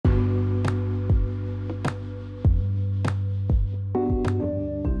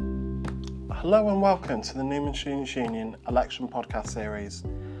Hello and welcome to the Newman Students' Union Election Podcast Series.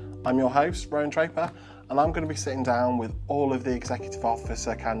 I'm your host, Rowan Draper, and I'm going to be sitting down with all of the Executive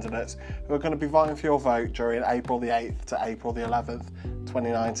Officer candidates who are going to be vying for your vote during April the 8th to April the 11th,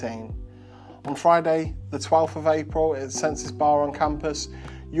 2019. On Friday, the 12th of April at Census Bar on campus,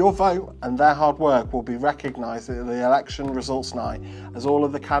 your vote and their hard work will be recognised at the election results night, as all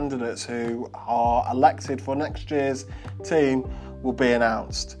of the candidates who are elected for next year's team will be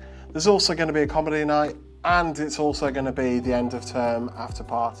announced. There's also going to be a comedy night, and it's also going to be the end of term after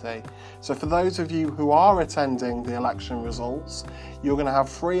party. So for those of you who are attending the election results, you're going to have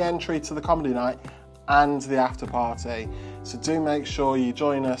free entry to the comedy night and the after party. So do make sure you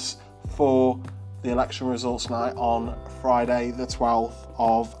join us for the election results night on Friday the 12th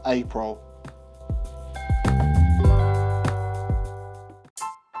of April.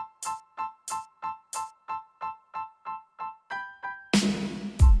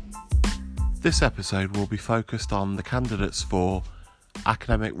 This episode will be focused on the candidates for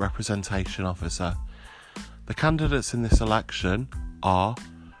Academic Representation Officer. The candidates in this election are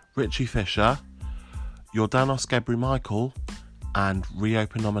Richie Fisher, Jordanos Gebri-Michael, and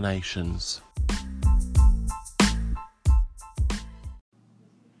Reopen Nominations.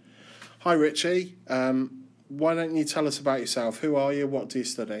 Hi Richie, why don't you tell us about yourself? Who are you? What do you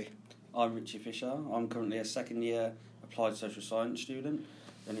study? I'm Richie Fisher. I'm currently a second year applied social science student,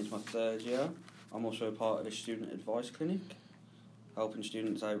 and it's my third year. I'm also a part of the student advice clinic, helping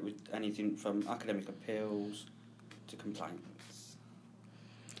students out with anything from academic appeals to complaints.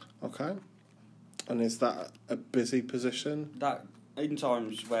 Okay. And is that a busy position? That in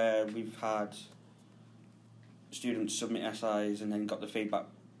times where we've had students submit essays and then got the feedback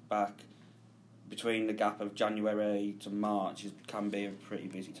back, between the gap of January to March, it can be a pretty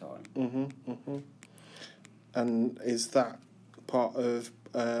busy time. And is that part of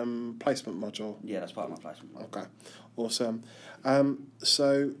placement module? Yeah, that's part of my placement module. Okay, awesome.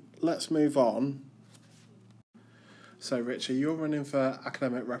 So let's move on. So Richie, you're running for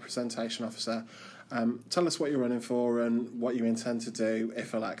Academic Representation Officer. Tell us what you're running for and what you intend to do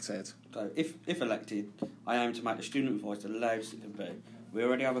if elected. So if elected, I aim to make the student voice the loudest it can be. We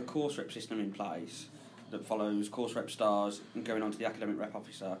already have a course rep system in place that follows course rep stars and going on to the academic rep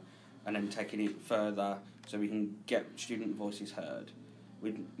officer and then taking it further so we can get student voices heard.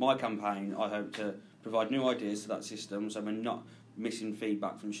 With my campaign, I hope to provide new ideas to that system so we're not missing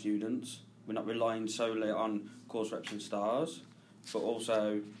feedback from students. We're not relying solely on course reps and stars, but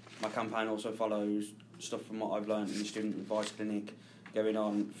also my campaign also follows stuff from what I've learned in the student advice clinic, going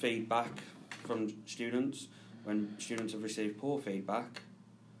on feedback from students when students have received poor feedback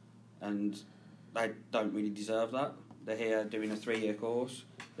and they don't really deserve that. They're here doing a 3-year course,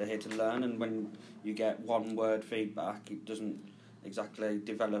 they're here to learn, and when you get one-word feedback, it doesn't exactly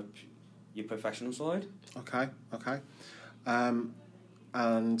develop your professional side. Okay.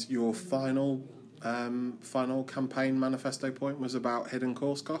 And your final campaign manifesto point was about hidden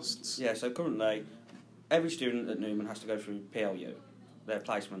course costs? Yeah, so currently, every student at Newman has to go through PLU, their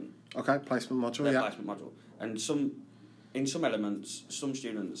placement. Okay, placement module, their placement module. And in some elements, some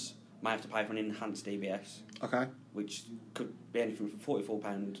students may have to pay for an enhanced DBS. Okay. Which could be anything from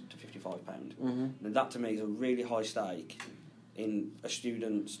 £44 to £55. And that to me is a really high stake in a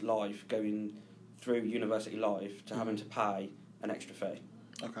student's life going through university life to having to pay an extra fee.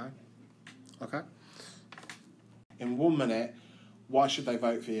 Okay. In 1 minute, why should they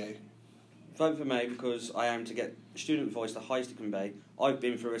vote for you? Vote for me because I aim to get student voice the highest it can be. I've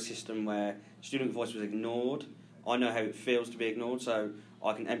been through a system where student voice was ignored. I know how it feels to be ignored, so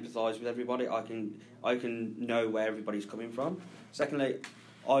I can empathise with everybody. I can know where everybody's coming from. Secondly,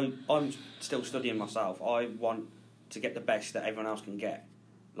 I'm still studying myself. I want to get the best that everyone else can get.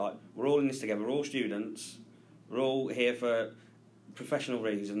 Like, we're all in this together. We're all students. We're all here for professional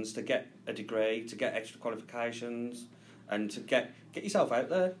reasons, to get a degree, to get extra qualifications, and to get yourself out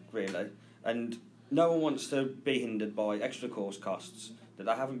there, really. And no one wants to be hindered by extra course costs that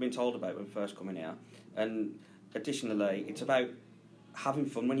they haven't been told about when first coming here. And additionally, it's about having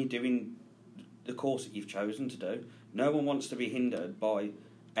fun when you're doing the course that you've chosen to do. No one wants to be hindered by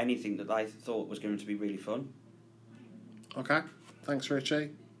anything that they thought was going to be really fun. Okay, thanks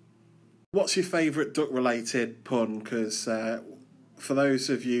Richie. What's your favourite duck-related pun? Because for those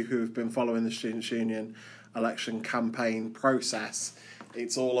of you who have been following the Students' Union election campaign process,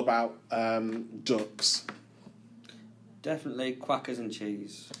 it's all about ducks. Definitely quackers and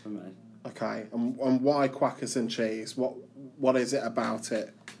cheese for me. Okay, and why quackers and cheese? What is it about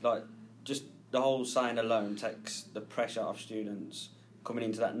it? Like, just the whole sign alone takes the pressure off students coming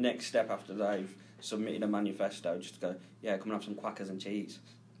into that next step after they've submitted a manifesto, just to go, yeah, come and have some quackers and cheese.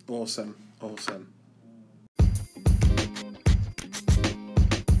 Awesome.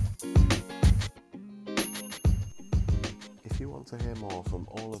 If you want to hear more from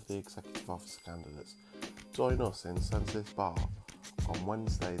all of the Executive Officer candidates, join us in Sensitive Bar on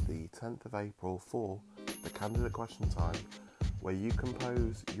Wednesday the 10th of April for the Candidate Question Time, where you can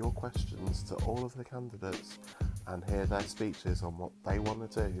pose your questions to all of the candidates and hear their speeches on what they want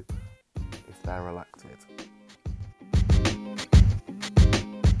to do if they're elected.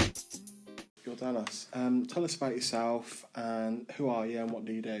 Jordanis, tell us about yourself and who are you and what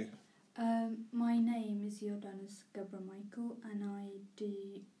do you do? My name is Jordanis Gabra-Michael, and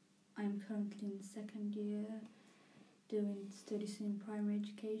I'm currently in the second year doing studies in primary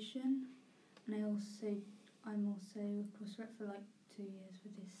education, and I'm also a course rep for 2 years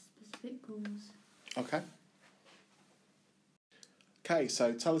with this specific course. Okay,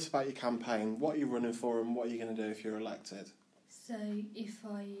 so tell us about your campaign. What are you running for and what are you going to do if you're elected? So if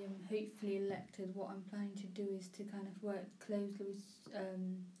I am hopefully elected, what I'm planning to do is to kind of work closely with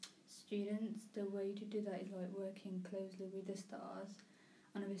students. The way to do that is working closely with the STARS,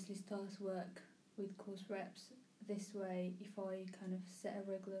 and obviously STARS work with course reps. This way, if I kind of set a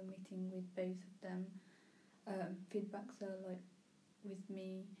regular meeting with both of them, feedbacks are with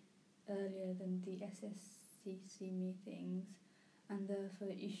me earlier than the SSCC meetings, and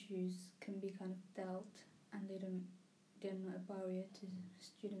therefore issues can be kind of dealt, and they're not a barrier to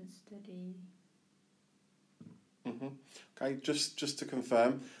student study. Okay, just to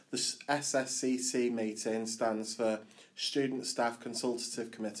confirm, the SSCC meeting stands for Student Staff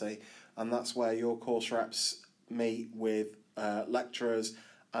Consultative Committee, and that's where your course reps meet with lecturers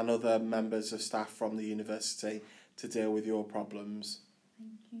and other members of staff from the university to deal with your problems.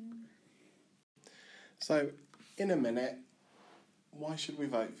 Thank you. So, in a minute, why should we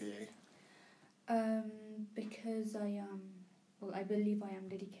vote for you? Because I believe I am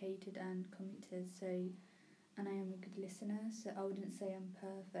dedicated and committed, and I am a good listener, so I wouldn't say I'm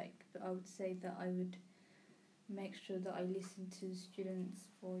perfect, but I would say that I would make sure that I listen to the students'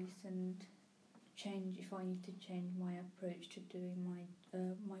 voice and change if I need to change my approach to doing my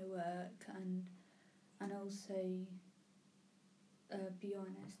work, and also be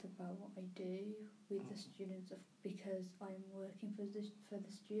honest about what I do with the students, because I'm working for the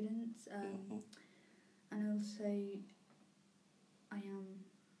students, and also I am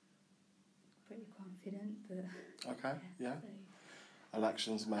pretty confident, but okay, yeah. So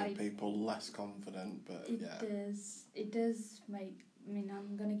elections make people less confident, but it does make. I mean,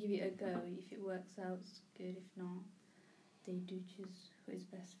 I'm gonna give it a go. If it works out, it's good. If not, they do choose what is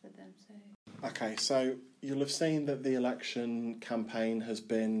best for them. So. Okay, so you'll have seen that the election campaign has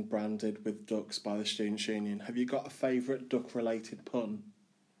been branded with ducks by the Students' Union. Have you got a favourite duck-related pun?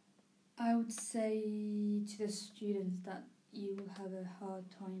 I would say to the students that you will have a hard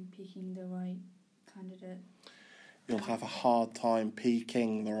time picking the right candidate. You'll have a hard time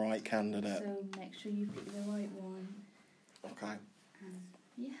picking the right candidate. So make sure you pick the right one. Okay.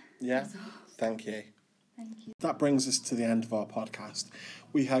 Yeah. Thank you. Thank you. That brings us to the end of our podcast.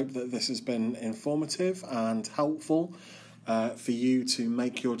 We hope that this has been informative and helpful for you to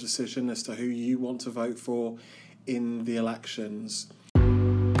make your decision as to who you want to vote for in the elections.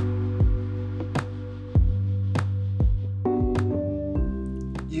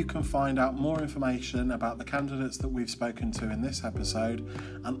 You can find out more information about the candidates that we've spoken to in this episode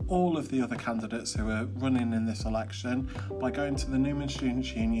and all of the other candidates who are running in this election by going to the Newman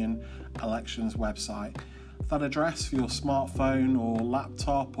Students' Union elections website. That address for your smartphone or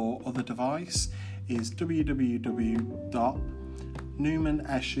laptop or other device is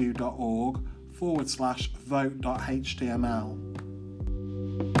www.newmansu.org/vote.html.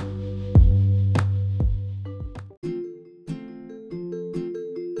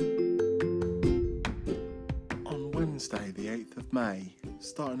 Wednesday the 8th of May,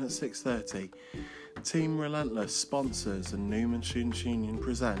 starting at 6:30, Team Relentless sponsors and Newman Students' Union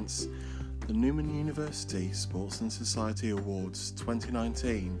presents the Newman University Sports and Society Awards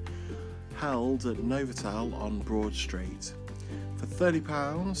 2019, held at Novotel on Broad Street. For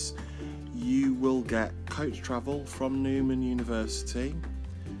 £30, you will get coach travel from Newman University,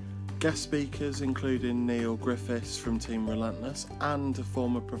 guest speakers including Neil Griffiths from Team Relentless and a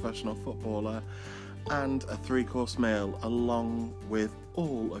former professional footballer, and a 3-course meal along with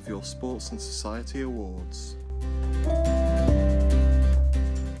all of your sports and society awards.